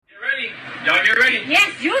ready?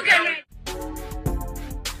 Yes, you get ready.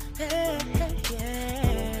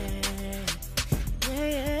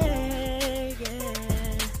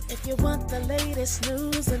 If you want the latest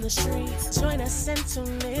news in the streets, join us and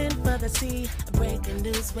tune in for the tea. Breaking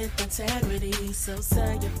news with integrity. So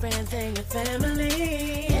tell your friends and your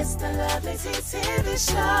family. It's the Lovely Tea TV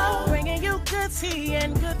Show, bringing you good tea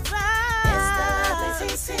and good vibes. It's the Lovely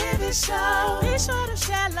Tea TV Show. Be sure to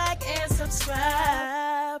share, like, and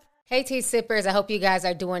subscribe. Hey tea sippers, I hope you guys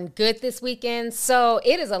are doing good this weekend. So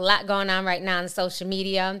it is a lot going on right now on social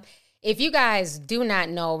media. If you guys do not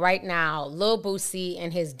know, right now, Lil Boosie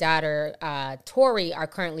and his daughter, Tori, are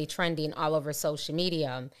currently trending all over social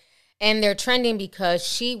media. And they're trending because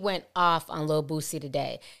she went off on Lil Boosie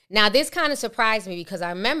today. Now, this kind of surprised me because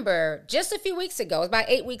I remember just a few weeks ago, it was about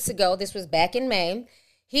 8 weeks ago, this was back in May,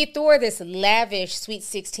 he threw her this lavish Sweet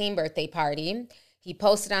 16 birthday party. He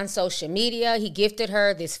posted on social media. He gifted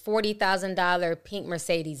her this $40,000 pink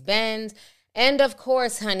Mercedes-Benz. And of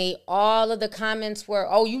course, honey, all of the comments were,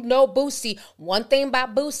 oh, you know Boosie. One thing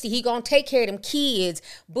about Boosie, he gonna take care of them kids.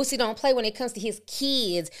 Boosie don't play when it comes to his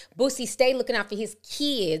kids. Boosie stay looking out for his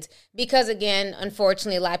kids. Because again,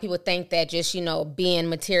 unfortunately, a lot of people think that just, being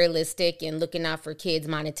materialistic and looking out for kids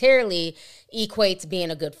monetarily equates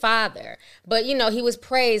being a good father. But, he was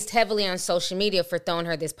praised heavily on social media for throwing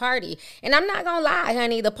her this party. And I'm not gonna lie,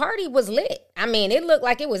 honey, the party was lit. I mean, it looked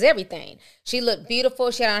like it was everything. She looked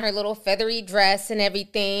beautiful. She had on her little feathery dress and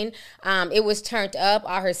everything. It was turned up.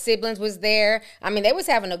 All her siblings was there. I mean, they was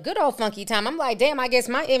having a good old funky time. I'm like, damn, I guess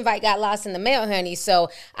my invite got lost in the mail, honey. So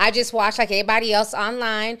I just watched like everybody else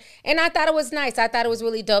online. And I thought it was nice. I thought it was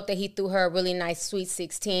really dope that he threw her a really nice Sweet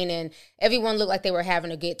 16. And everyone looked like they were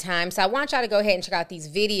having a good time. So I want y'all to go ahead and check out these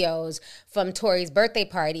videos from Tori's birthday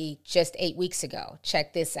party just 8 weeks ago.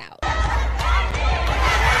 Check this out.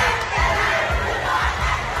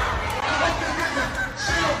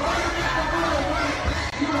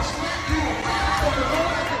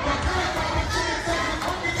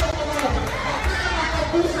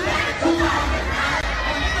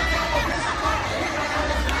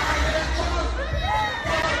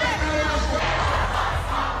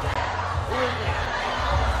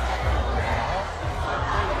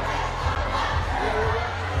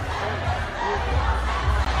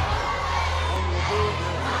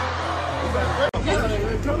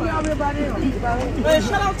 Man,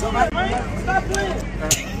 shout out to me, man. Stop playing.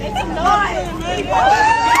 Make some noise, man.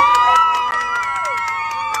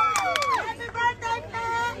 Happy birthday,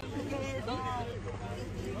 man.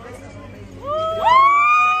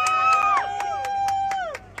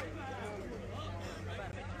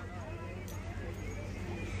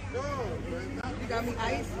 You got me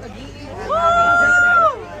ice again.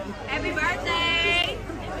 Happy birthday.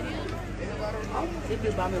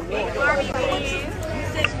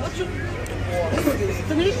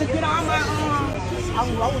 Tanisha, get on my I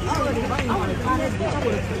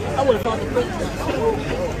would have thought the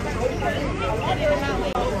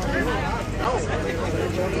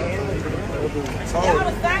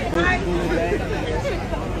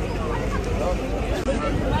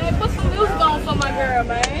Man, put some music on for my girl,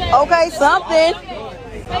 man. Okay, something.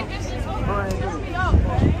 Make this shit turn me up,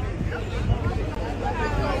 man.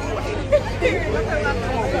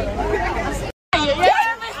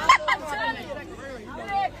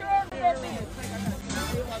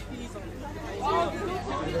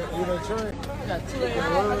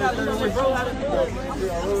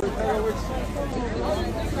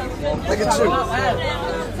 Look at you.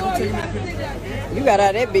 You got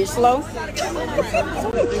out of that bitch slow.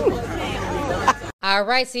 All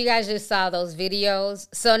right, so you guys just saw those videos.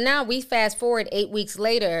 So now we fast forward 8 weeks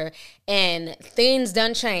later and things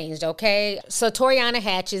done changed, okay? So Toriana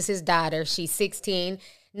Hatch is his daughter. She's 16.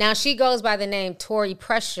 Now she goes by the name Tori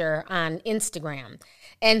Pressure on Instagram.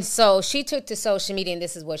 And so she took to social media and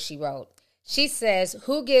this is what she wrote. She says,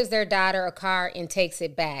 who gives their daughter a car and takes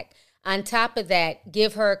it back? On top of that,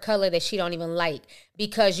 give her a color that she don't even like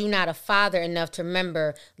because you're not a father enough to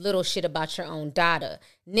remember little shit about your own daughter.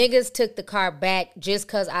 Niggas took the car back just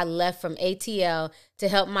because I left from ATL to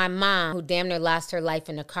help my mom who damn near lost her life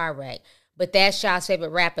in a car wreck. But that's y'all's favorite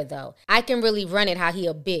rapper, though. I can really run it how he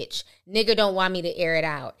a bitch. Nigga don't want me to air it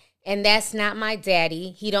out. And that's not my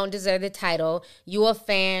daddy. He don't deserve the title. You a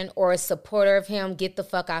fan or a supporter of him, get the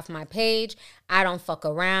fuck off my page. I don't fuck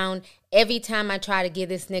around. Every time I try to give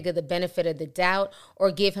this nigga the benefit of the doubt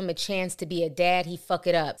or give him a chance to be a dad, he fuck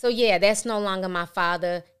it up. So yeah, that's no longer my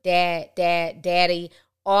father, daddy.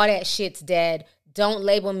 All that shit's dead. Don't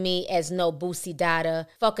label me as no Boosie daughter.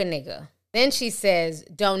 Fuck a nigga. Then she says,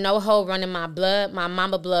 don't no hoe running my blood. My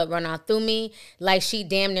mama blood run out through me like she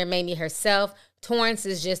damn near made me herself. Torrance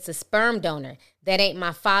is just a sperm donor. That ain't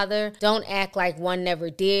my father. Don't act like one never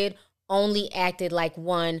did. Only acted like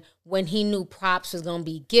one when he knew props was going to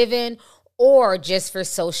be given or just for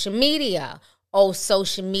social media. Oh,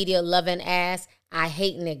 social media loving ass. I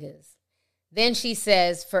hate niggas. Then she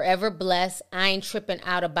says, forever blessed. I ain't tripping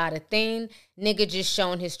out about a thing. Nigga just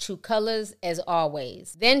showing his true colors as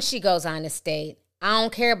always. Then she goes on to state, I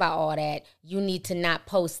don't care about all that. You need to not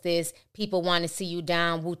post this. People want to see you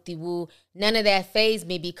down, wooty-woo. None of that fazed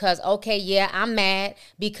me because, okay, yeah, I'm mad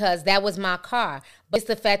because that was my car. But it's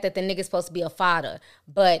the fact that the nigga's supposed to be a father.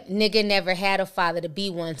 But nigga never had a father to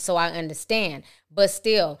be one, so I understand. But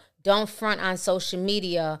still, don't front on social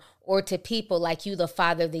media or to people like you the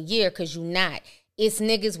father of the year because you not. It's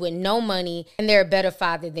niggas with no money and they're a better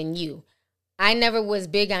father than you. I never was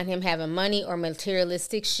big on him having money or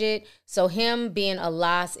materialistic shit, so him being a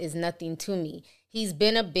loss is nothing to me. He's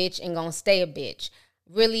been a bitch and gonna stay a bitch.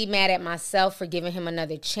 Really mad at myself for giving him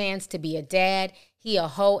another chance to be a dad. He a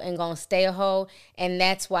hoe and gonna stay a hoe, and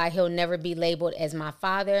that's why he'll never be labeled as my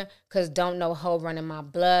father, because don't know hoe running my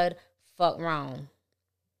blood. Fuck wrong.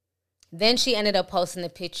 Then she ended up posting the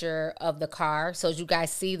picture of the car. So as you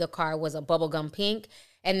guys see, the car was a bubblegum pink,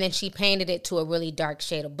 and then she painted it to a really dark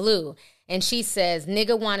shade of blue. And she says,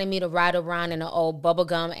 nigga wanted me to ride around in an old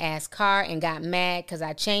bubblegum ass car and got mad because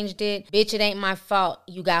I changed it. Bitch, it ain't my fault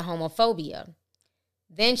you got homophobia.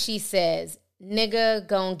 Then she says, nigga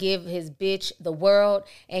gonna give his bitch the world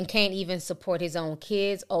and can't even support his own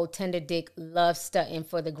kids. Old tender dick love stunting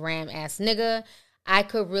for the gram ass nigga. I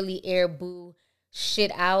could really air boo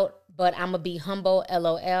shit out, but I'ma be humble,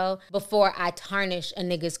 LOL, before I tarnish a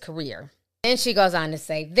nigga's career. Then she goes on to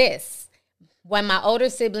say this. When my older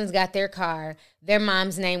siblings got their car, their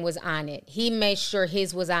mom's name was on it. He made sure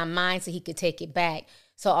his was on mine so he could take it back.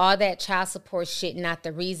 So all that child support shit, not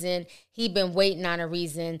the reason. He been waiting on a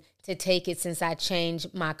reason to take it since I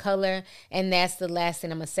changed my color. And that's the last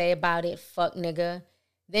thing I'm going to say about it. Fuck nigga.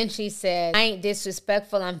 Then she said, I ain't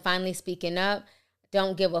disrespectful. I'm finally speaking up.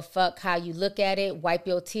 Don't give a fuck how you look at it. Wipe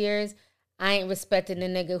your tears. I ain't respecting a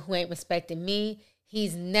nigga who ain't respecting me.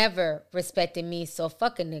 He's never respected me, so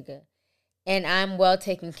fuck a nigga. And I'm well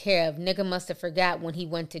taken care of. Nigga must have forgot when he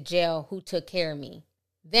went to jail who took care of me.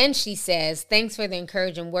 Then she says, thanks for the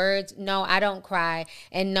encouraging words. No, I don't cry.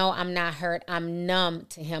 And no, I'm not hurt. I'm numb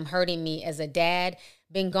to him hurting me as a dad.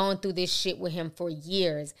 Been going through this shit with him for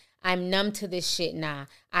years. I'm numb to this shit now.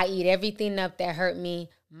 I eat everything up that hurt me.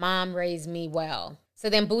 Mom raised me well. So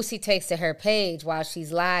then Boosie takes to her page while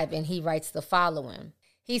she's live and he writes the following.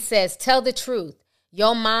 He says, tell the truth.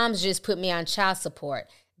 Your mom's just put me on child support.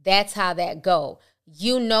 That's how that go.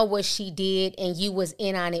 You know what she did and you was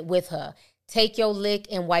in on it with her. Take your lick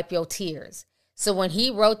and wipe your tears. So when he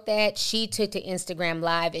wrote that, she took to Instagram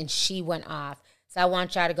Live and she went off. So I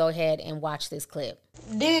want y'all to go ahead and watch this clip.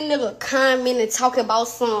 Then nigga comment and talk about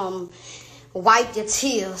some wipe your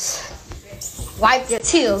tears. Wipe your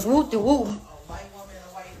tears. Woo de woo.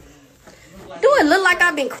 Do it look like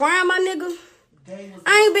I've been crying, my nigga?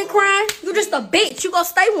 I ain't been crying. You just a bitch. You gonna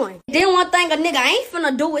stay one. Then one thing a nigga ain't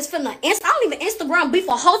finna do is finna I don't even Instagram beef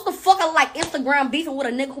or host the fuck I like Instagram beefing with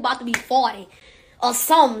a nigga who about to be 40 or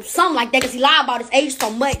something like that because he lied about his age so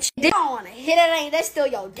much. They don't wanna hit it, that's still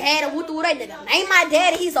your daddy. What do that nigga? Ain't my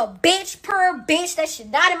daddy. He's a bitch, pure bitch. That shit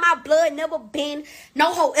not in my blood. Never been.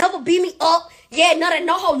 No hoe ever beat me up. Yeah, none of that.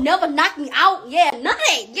 No hoe never knocked me out. Yeah, none of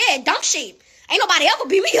that. Yeah, dunk shit. Ain't nobody ever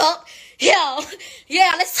beat me up.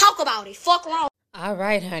 Yeah, let's talk about it. Fuck wrong. All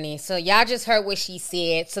right, honey. So y'all just heard what she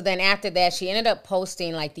said. So then after that, she ended up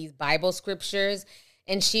posting like these Bible scriptures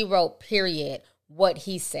and she wrote, period, what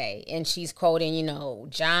he say. And she's quoting,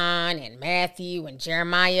 John and Matthew and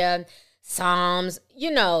Jeremiah, Psalms,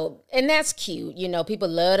 and that's cute. People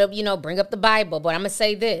love to, bring up the Bible. But I'm going to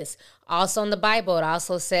say this. Also in the Bible, it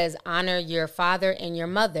also says honor your father and your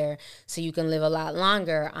mother so you can live a lot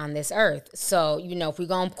longer on this earth. So, if we're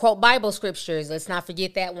going to quote Bible scriptures, let's not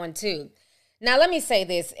forget that one too. Now, let me say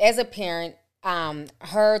this. As a parent,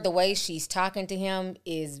 the way she's talking to him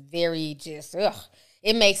is very just,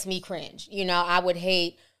 it makes me cringe. I would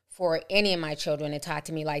hate for any of my children to talk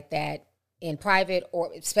to me like that in private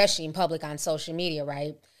or especially in public on social media,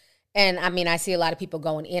 right? And, I see a lot of people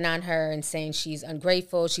going in on her and saying she's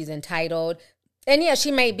ungrateful, she's entitled. And, yeah,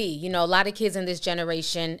 she may be. A lot of kids in this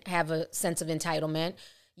generation have a sense of entitlement.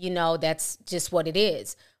 That's just what it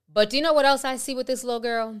is. But do you know what else I see with this little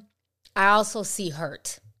girl? I also see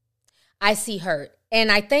hurt. I see hurt.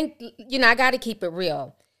 And I think, I got to keep it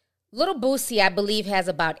real. Little Boosie, I believe, has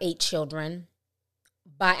about 8 children.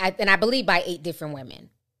 And I believe by 8 different women.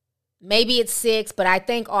 Maybe it's 6, but I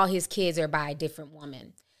think all his kids are by a different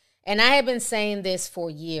woman. And I have been saying this for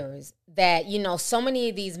years, that, you know, so many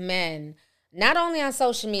of these men, not only on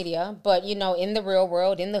social media, but, you know, in the real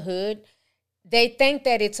world, in the hood, they think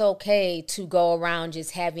that it's okay to go around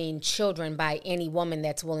just having children by any woman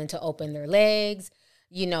that's willing to open their legs,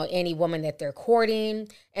 you know, any woman that they're courting.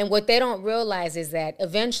 And what they don't realize is that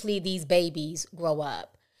eventually these babies grow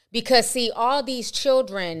up. Because, see, all these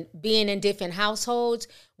children being in different households,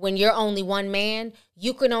 when you're only one man,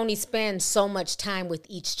 you can only spend so much time with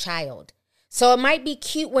each child. So it might be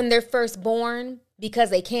cute when they're first born because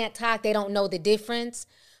they can't talk, they don't know the difference.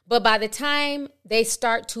 But by the time they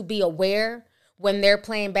start to be aware, when they're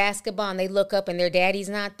playing basketball and they look up and their daddy's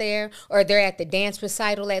not there, or they're at the dance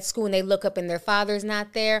recital at school and they look up and their father's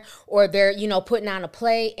not there, or they're, you know, putting on a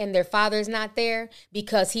play and their father's not there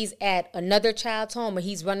because he's at another child's home or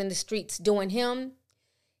he's running the streets doing him,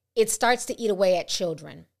 it starts to eat away at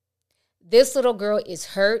children. This little girl is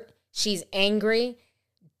hurt. She's angry.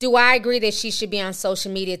 Do I agree that she should be on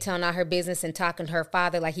social media telling all her business and talking to her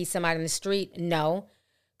father like he's somebody in the street? No,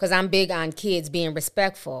 because I'm big on kids being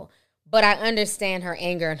respectful. But I understand her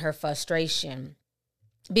anger and her frustration,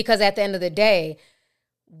 because at the end of the day,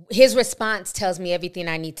 his response tells me everything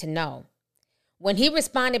I need to know. When he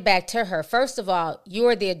responded back to her, first of all,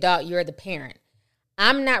 you're the adult, you're the parent.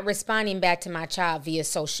 I'm not responding back to my child via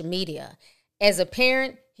social media. As a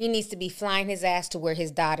parent, he needs to be flying his ass to where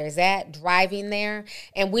his daughter's at, driving there,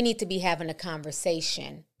 and we need to be having a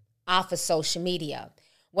conversation off of social media.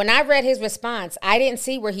 When I read his response, I didn't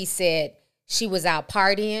see where he said she was out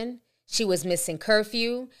partying, she was missing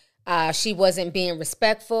curfew, she wasn't being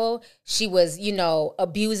respectful, she was, you know,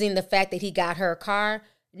 abusing the fact that he got her a car.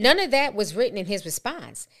 None of that was written in his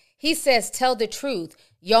response. He says, tell the truth,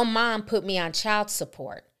 your mom put me on child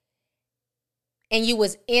support and you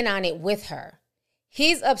was in on it with her.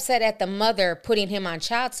 He's upset at the mother putting him on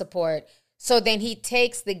child support, so then he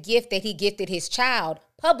takes the gift that he gifted his child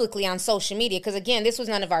publicly on social media, because again, this was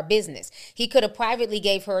none of our business. He could have privately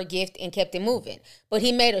gave her a gift and kept it moving, but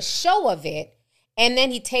he made a show of it, and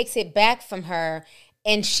then he takes it back from her,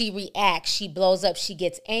 and she reacts, she blows up, she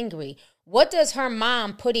gets angry. What does her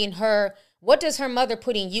mother putting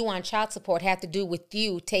you on child support have to do with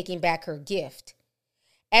you taking back her gift?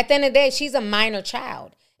 At the end of the day, she's a minor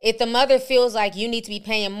child. If the mother feels like you need to be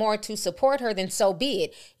paying more to support her, then so be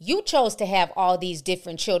it. You chose to have all these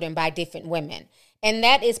different children by different women. And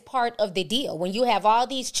that is part of the deal. When you have all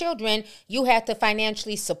these children, you have to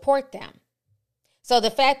financially support them. So the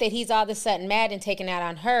fact that he's all of a sudden mad and taking out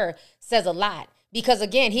on her says a lot. Because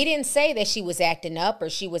again, he didn't say that she was acting up or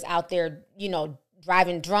she was out there, you know,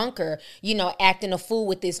 driving drunk or, you know, acting a fool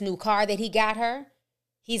with this new car that he got her.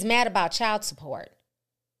 He's mad about child support.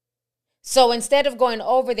 So instead of going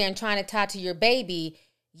over there and trying to talk to your baby,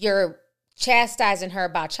 you're chastising her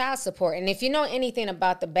about child support. And if you know anything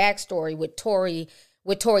about the backstory with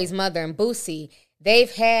Tori's mother and Boosie,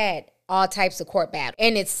 they've had all types of court battles.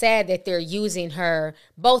 And it's sad that they're using her,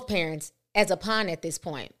 both parents, as a pawn at this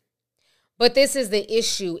point. But this is the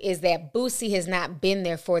issue, is that Boosie has not been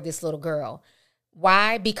there for this little girl.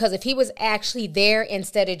 Why? Because if he was actually there,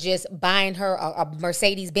 instead of just buying her a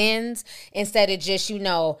Mercedes Benz, instead of just, you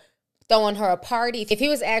know, throwing her a party, if he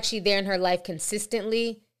was actually there in her life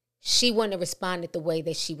consistently, she wouldn't have responded the way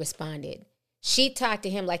that she responded. She talked to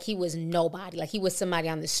him like he was nobody, like he was somebody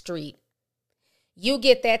on the street. You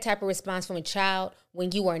get that type of response from a child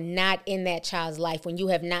when you are not in that child's life, when you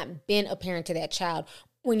have not been a parent to that child,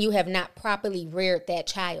 when you have not properly reared that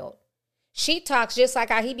child. She talks just like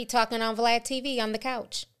how he be talking on Vlad TV on the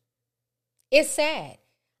couch. It's sad.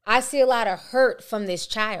 I see a lot of hurt from this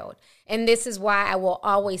child. And this is why I will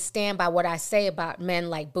always stand by what I say about men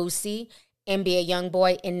like Boosie, NBA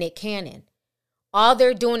Youngboy, and Nick Cannon. All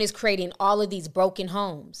they're doing is creating all of these broken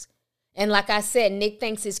homes. And like I said, Nick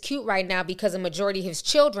thinks it's cute right now because a majority of his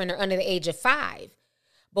children are under the age of 5.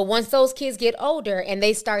 But once those kids get older and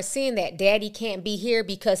they start seeing that daddy can't be here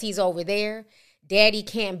because he's over there, daddy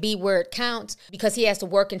can't be where it counts because he has to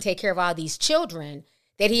work and take care of all these children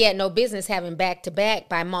that he had no business having back to back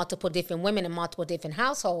by multiple different women in multiple different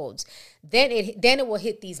households, then it will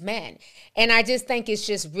hit these men. And I just think it's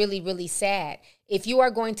just really, really sad. If you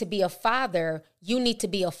are going to be a father, you need to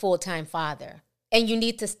be a full-time father. And you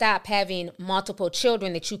need to stop having multiple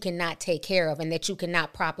children that you cannot take care of and that you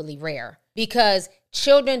cannot properly rear. Because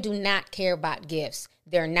children do not care about gifts.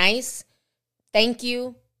 They're nice, thank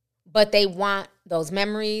you, but they want those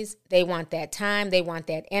memories. They want that time. They want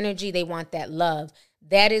that energy. They want that love.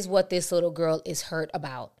 That is what this little girl is hurt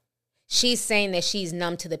about. She's saying that she's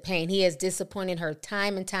numb to the pain. He has disappointed her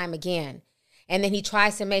time and time again. And then he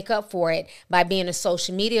tries to make up for it by being a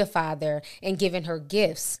social media father and giving her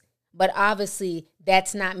gifts. But obviously,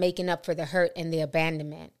 that's not making up for the hurt and the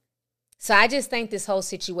abandonment. So I just think this whole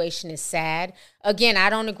situation is sad. Again, I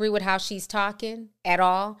don't agree with how she's talking at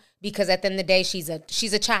all, because at the end of the day, she's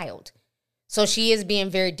a child. So she is being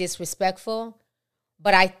very disrespectful.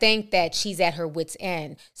 But I think that she's at her wit's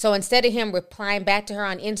end. So instead of him replying back to her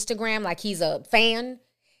on Instagram like he's a fan,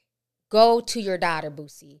 go to your daughter,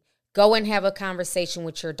 Boosie. Go and have a conversation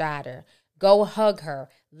with your daughter. Go hug her.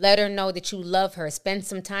 Let her know that you love her. Spend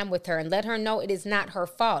some time with her and let her know it is not her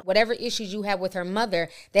fault. Whatever issues you have with her mother,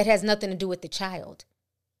 that has nothing to do with the child.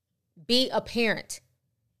 Be a parent.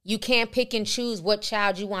 You can't pick and choose what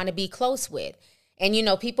child you want to be close with. And, you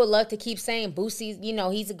know, people love to keep saying Boosie, you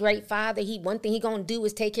know, he's a great father. One thing he going to do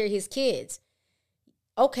is take care of his kids.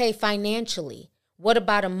 Okay, financially. What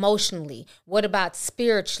about emotionally? What about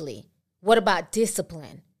spiritually? What about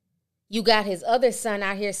discipline? You got his other son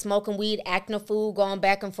out here smoking weed, acting a fool, going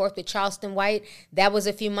back and forth with Charleston White. That was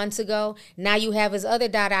a few months ago. Now you have his other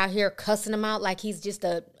daughter out here cussing him out like he's just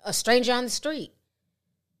a stranger on the street.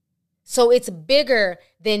 So it's bigger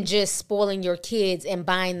than just spoiling your kids and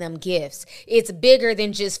buying them gifts. It's bigger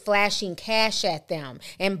than just flashing cash at them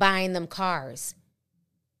and buying them cars.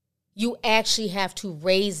 You actually have to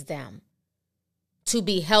raise them to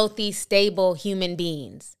be healthy, stable human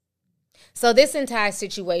beings. So this entire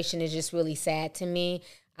situation is just really sad to me.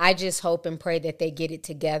 I just hope and pray that they get it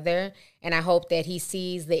together. And I hope that he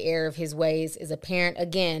sees the error of his ways as a parent.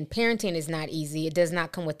 Again, parenting is not easy. It does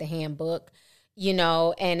not come with the handbook, you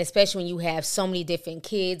know, and especially when you have so many different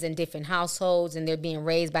kids and different households and they're being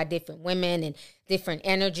raised by different women and different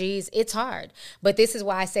energies. It's hard. But this is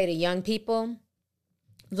why I say to young people,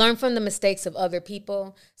 learn from the mistakes of other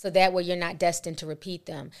people so that way you're not destined to repeat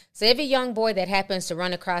them. So every young boy that happens to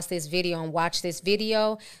run across this video and watch this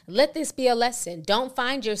video, let this be a lesson. Don't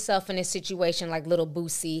find yourself in a situation like little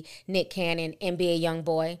Boosie, Nick Cannon, NBA young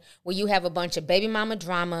boy, where you have a bunch of baby mama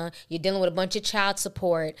drama, you're dealing with a bunch of child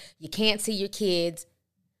support, you can't see your kids.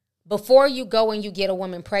 Before you go and you get a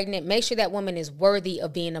woman pregnant, make sure that woman is worthy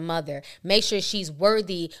of being a mother. Make sure she's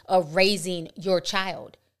worthy of raising your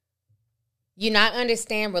child. You not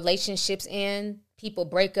understand relationships end, people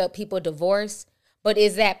break up, people divorce, but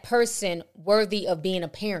is that person worthy of being a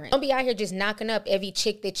parent? Don't be out here just knocking up every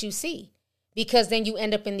chick that you see, because then you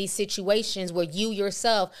end up in these situations where you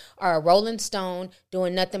yourself are a rolling stone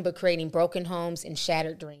doing nothing but creating broken homes and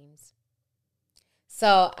shattered dreams.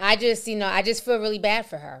 So I just feel really bad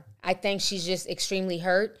for her. I think she's just extremely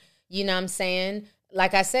hurt. You know what I'm saying?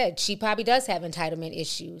 Like I said, she probably does have entitlement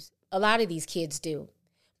issues. A lot of these kids do.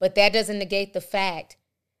 But that doesn't negate the fact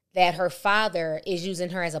that her father is using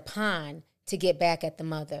her as a pawn to get back at the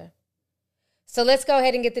mother. So let's go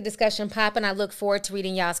ahead and get the discussion popping. I look forward to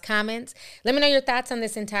reading y'all's comments. Let me know your thoughts on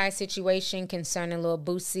this entire situation concerning Lil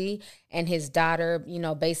Boosie and his daughter, you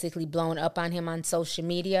know, basically blowing up on him on social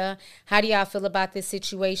media. How do y'all feel about this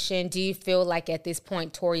situation? Do you feel like at this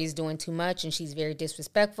point Tori is doing too much and she's very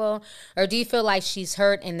disrespectful? Or do you feel like she's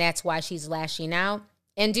hurt and that's why she's lashing out?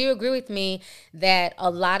 And do you agree with me that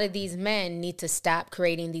a lot of these men need to stop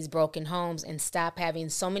creating these broken homes and stop having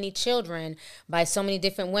so many children by so many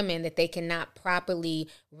different women that they cannot properly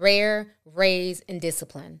rear, raise, and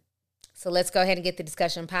discipline? So let's go ahead and get the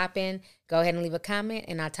discussion popping. Go ahead and leave a comment,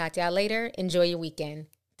 and I'll talk to y'all later. Enjoy your weekend.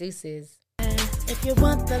 Deuces. If you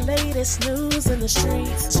want the latest news in the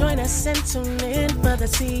streets, join us and tune in for the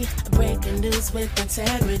tea. Breaking news with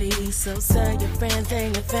integrity. So tell your friends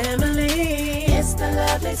and your family. It's the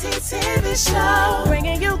Lovely Tea TV Show,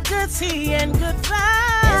 bringing you good tea and good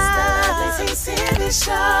vibes. It's the Lovely Tea TV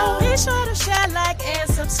Show. Be sure to share, like, and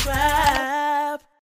subscribe.